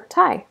shoulder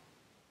tie.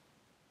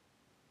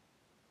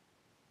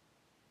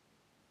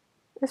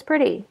 It's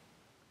pretty.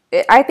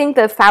 I think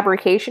the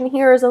fabrication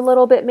here is a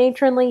little bit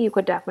matronly. You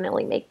could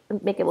definitely make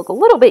it look a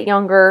little bit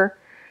younger,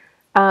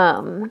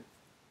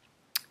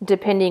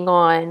 depending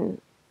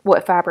on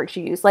what fabrics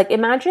you use. Like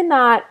imagine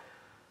that,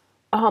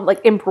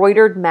 like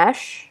embroidered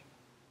mesh.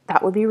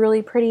 That would be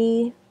really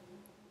pretty.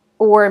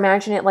 Or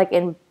imagine it like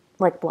in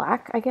like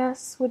black, I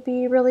guess, would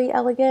be really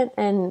elegant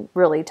and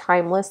really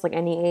timeless, like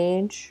any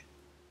age.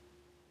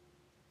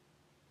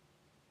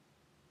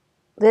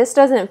 This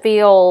doesn't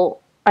feel...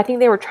 I think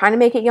they were trying to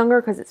make it younger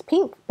because it's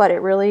pink, but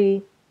it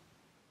really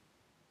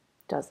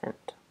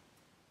doesn't.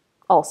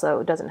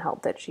 Also, it doesn't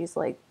help that she's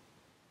like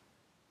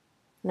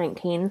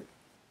 19.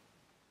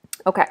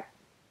 Okay.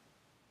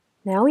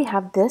 Now we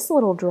have this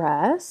little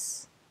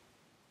dress.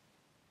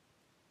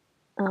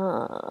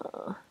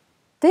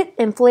 Fit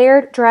and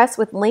flared dress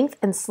with length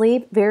and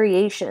sleeve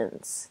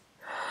variations.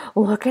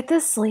 Look at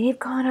the sleeve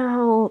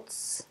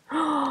cutouts.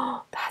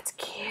 Oh, that's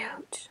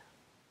cute.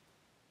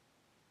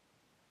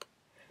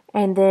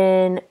 And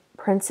then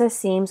princess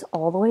seams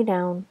all the way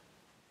down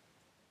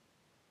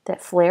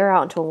that flare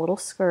out into a little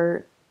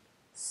skirt.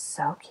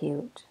 So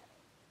cute.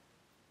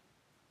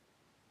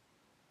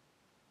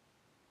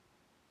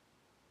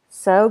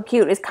 So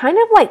cute. It's kind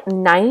of like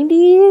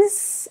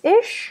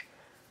 90s-ish,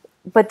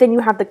 but then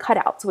you have the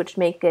cutouts, which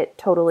make it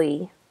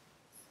totally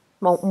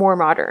more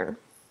modern.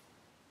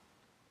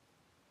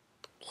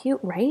 Cute,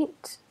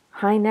 right?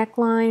 High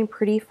neckline,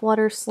 pretty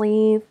flutter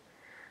sleeve.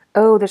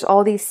 Oh, there's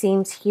all these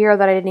seams here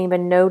that I didn't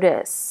even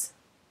notice.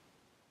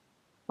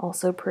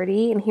 Also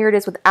pretty. And here it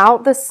is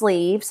without the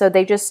sleeve. So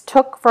they just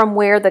took from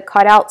where the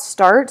cutout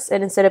starts,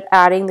 and instead of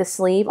adding the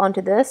sleeve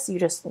onto this, you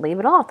just leave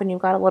it off, and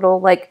you've got a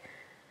little like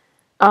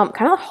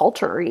kind of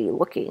haltery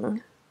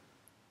looking.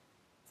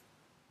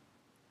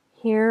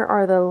 Here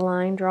are the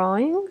line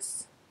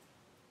drawings.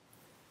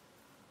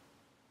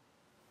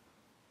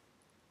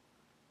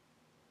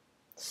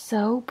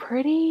 So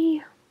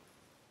pretty.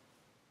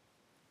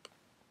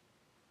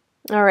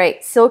 All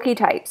right, silky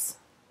types.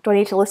 Do I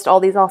need to list all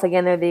these off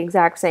again? They're the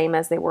exact same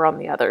as they were on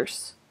the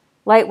others.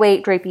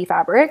 Lightweight drapey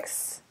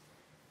fabrics,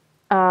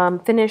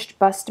 finished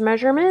bust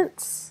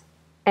measurements,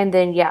 and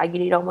then, yeah, you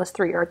need almost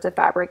 3 yards of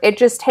fabric. It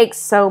just takes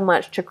so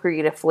much to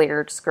create a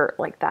flared skirt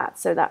like that,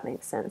 so that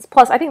makes sense.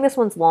 Plus, I think this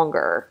one's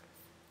longer,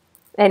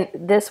 and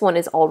this one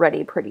is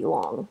already pretty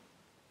long,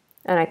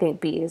 and I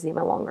think B is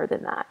even longer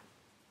than that.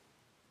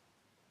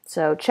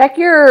 So check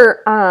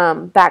your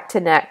back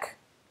neck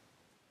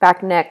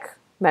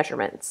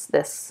measurements,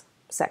 this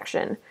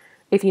section,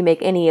 if you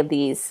make any of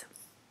these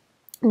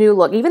new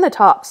look. Even the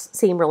tops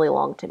seem really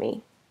long to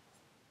me.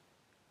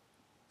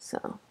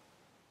 So,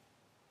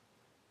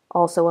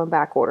 also on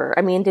back order.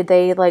 I mean, did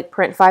they like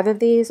print 5 of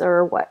these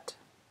or what?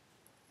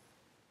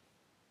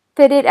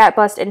 Fitted at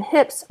bust and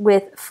hips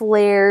with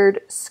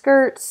flared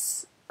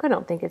skirts. I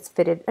don't think it's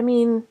fitted. I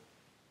mean,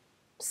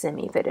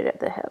 semi-fitted at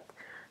the hip.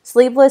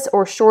 Sleeveless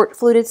or short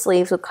fluted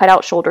sleeves with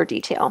cutout shoulder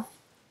detail.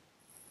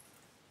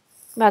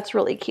 That's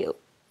really cute.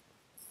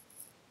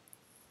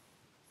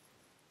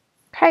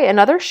 Okay,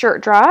 another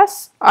shirt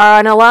dress.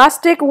 An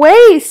elastic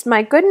waist,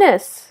 my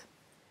goodness.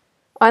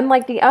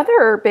 Unlike the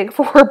other big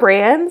 4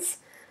 brands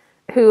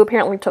who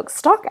apparently took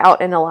stock out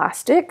in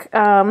elastic,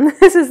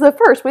 this is the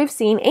first we've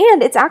seen,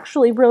 and it's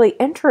actually really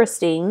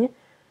interesting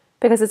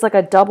because it's like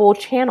a double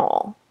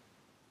channel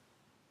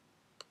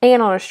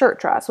and on a shirt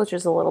dress, which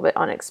is a little bit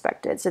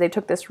unexpected. So they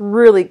took this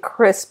really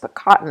crisp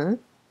cotton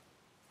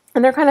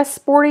And they're kind of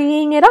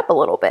sportying it up a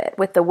little bit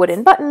with the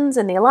wooden buttons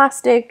and the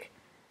elastic,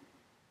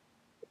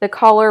 the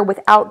collar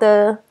without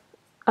the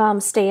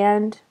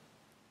stand.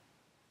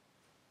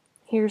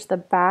 Here's the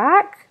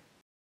back.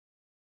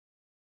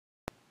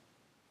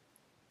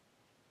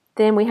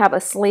 Then we have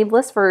a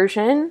sleeveless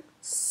version.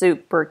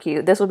 Super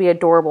cute. This would be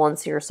adorable in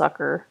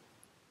seersucker.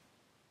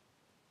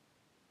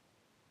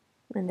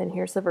 And then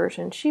here's the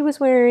version she was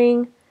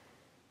wearing.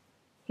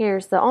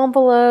 Here's the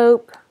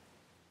envelope.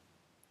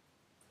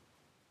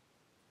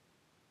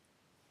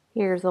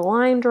 Here's the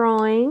line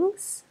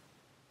drawings.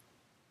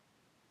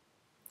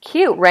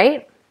 Cute,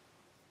 right?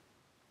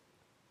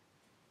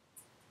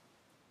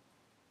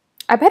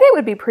 I bet it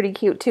would be pretty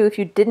cute too if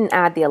you didn't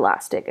add the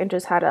elastic and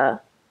just had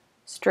a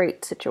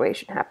straight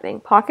situation happening.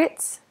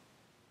 Pockets.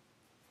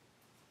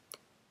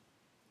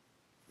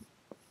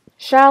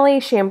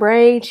 Challis,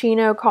 chambray,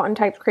 chino, cotton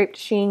type crepe de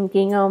chine,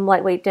 gingham,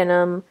 lightweight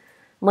denim,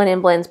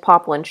 linen blends,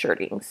 poplin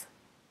shirtings.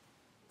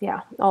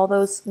 Yeah, all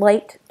those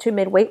light to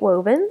mid-weight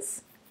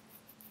wovens.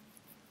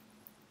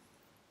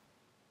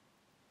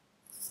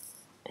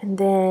 And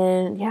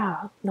then,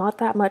 yeah, not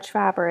that much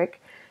fabric.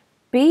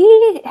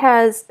 B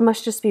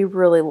must just be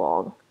really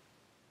long.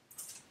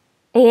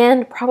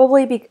 And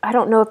probably, I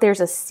don't know if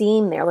there's a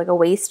seam there, like a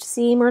waist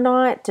seam or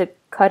not, to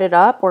cut it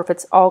up, or if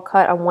it's all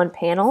cut on one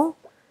panel.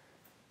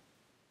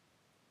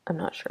 I'm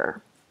not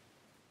sure.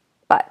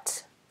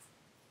 But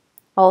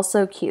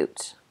also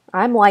cute.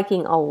 I'm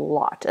liking a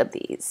lot of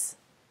these.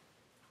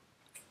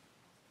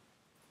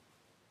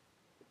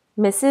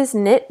 Mrs.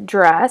 Knit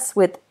dress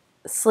with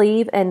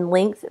sleeve and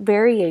length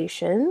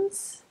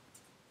variations.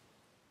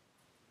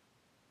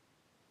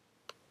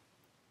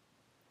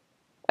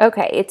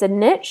 Okay, it's a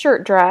knit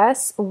shirt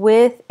dress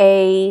with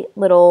a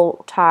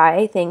little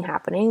tie thing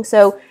happening.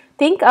 So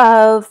think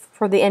of,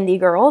 for the indie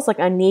girls, like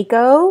a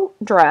Nico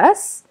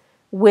dress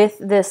with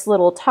this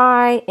little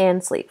tie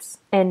and sleeves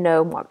and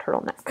no mock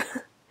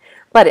turtleneck.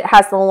 But it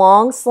has the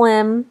long,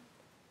 slim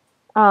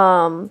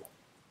line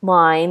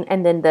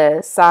and then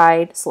the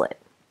side slit.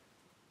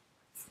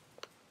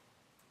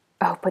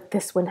 Oh, but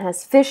this one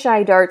has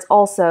fisheye darts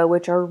also,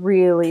 which are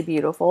really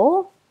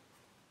beautiful.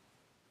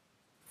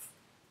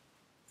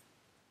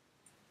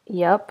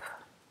 Yep.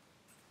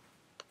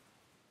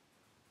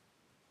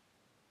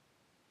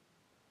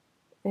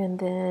 And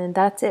then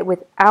that's it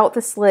without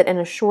the slit and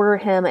a shorter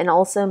hem and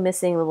also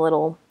missing the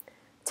little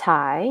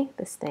tie,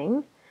 this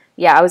thing.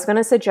 Yeah, I was going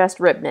to suggest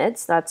rib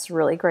knits. That's a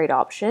really great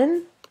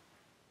option.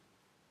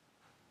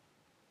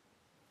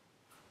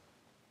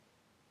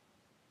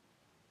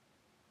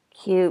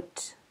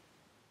 Cute.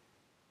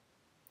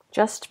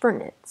 Just for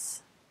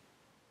knits.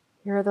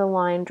 Here are the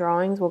line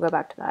drawings. We'll go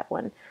back to that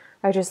one.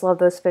 I just love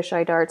those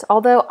fisheye darts.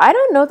 Although I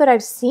don't know that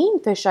I've seen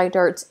fisheye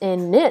darts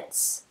in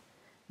knits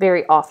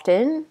very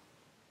often,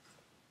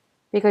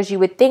 because you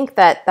would think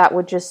that that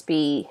would just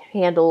be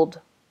handled,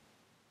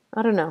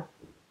 I don't know.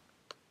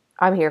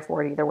 I'm here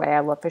for it either way. I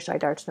love fisheye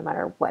darts no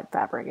matter what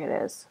fabric it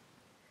is.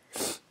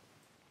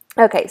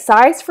 Okay,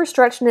 size for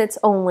stretch knits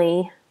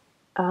only.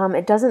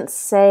 It doesn't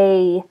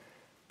say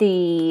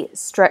the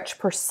stretch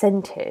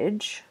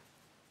percentage,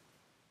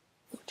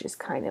 which is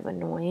kind of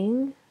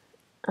annoying.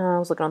 I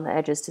was looking on the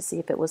edges to see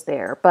if it was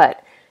there.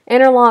 But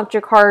interlock,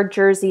 jacquard,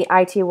 jersey,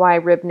 ITY,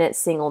 rib knit,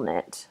 single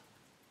knit.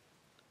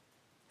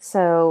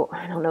 So,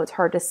 I don't know, it's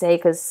hard to say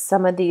because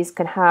some of these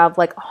can have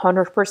like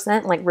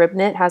 100%, like rib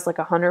knit has like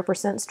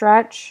 100%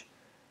 stretch.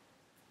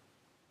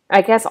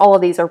 I guess all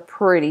of these are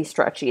pretty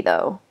stretchy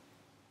though.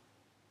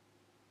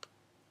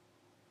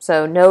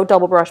 So, no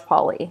double brush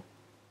poly.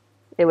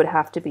 It would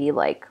have to be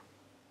like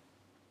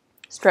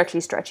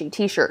stretchy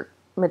t-shirt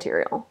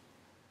material.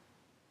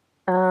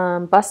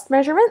 Bust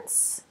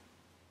measurements,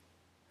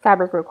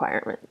 fabric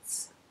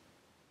requirements.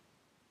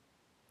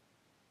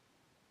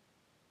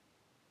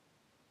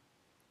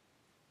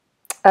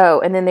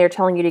 Oh, and then they're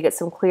telling you to get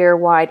some clear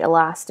wide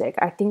elastic.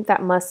 I think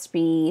that must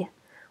be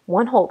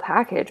one whole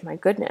package. My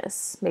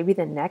goodness. Maybe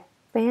the neck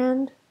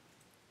band.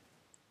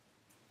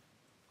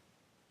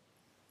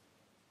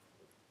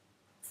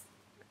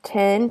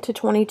 $10 to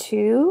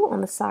 $22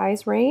 on the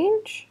size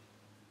range.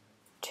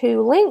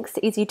 2 lengths,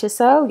 easy to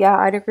sew. Yeah,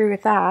 I'd agree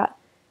with that.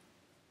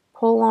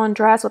 Pull-on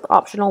dress with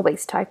optional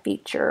waist tie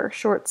feature.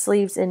 Short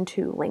sleeves and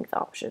 2 length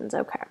options.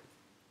 Okay.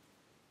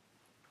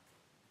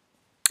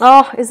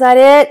 Oh, is that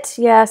it?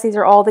 Yes, these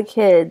are all the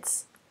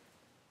kids.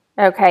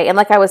 Okay, and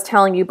like I was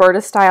telling you,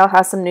 Berta Style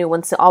has some new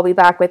ones, so I'll be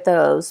back with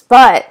those.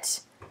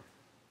 But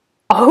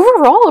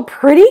overall, a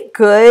pretty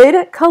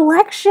good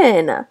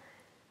collection.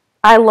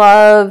 I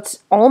loved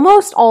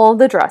almost all of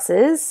the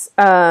dresses.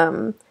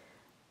 Some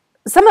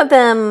of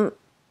them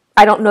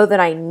I don't know that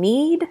I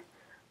need,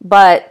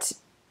 but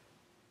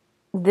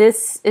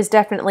this is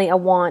definitely a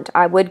want.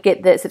 I would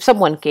get this. If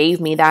someone gave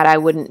me that, I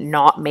wouldn't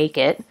not make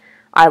it.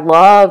 I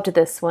loved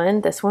this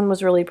one. This one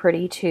was really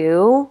pretty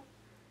too.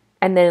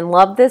 And then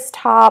love this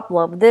top,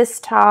 love this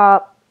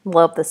top,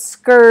 love the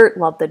skirt,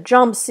 love the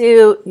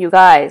jumpsuit. You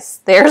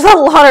guys, there's a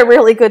lot of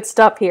really good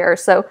stuff here.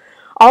 So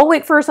I'll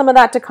wait for some of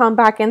that to come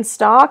back in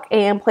stock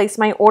and place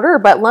my order.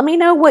 But let me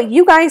know what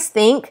you guys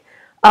think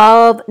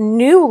of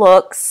New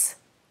Look's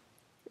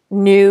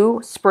new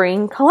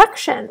spring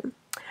collection.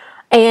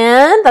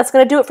 And that's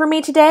going to do it for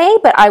me today,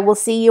 but I will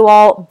see you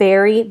all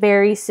very,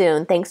 very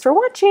soon. Thanks for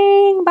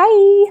watching.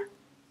 Bye.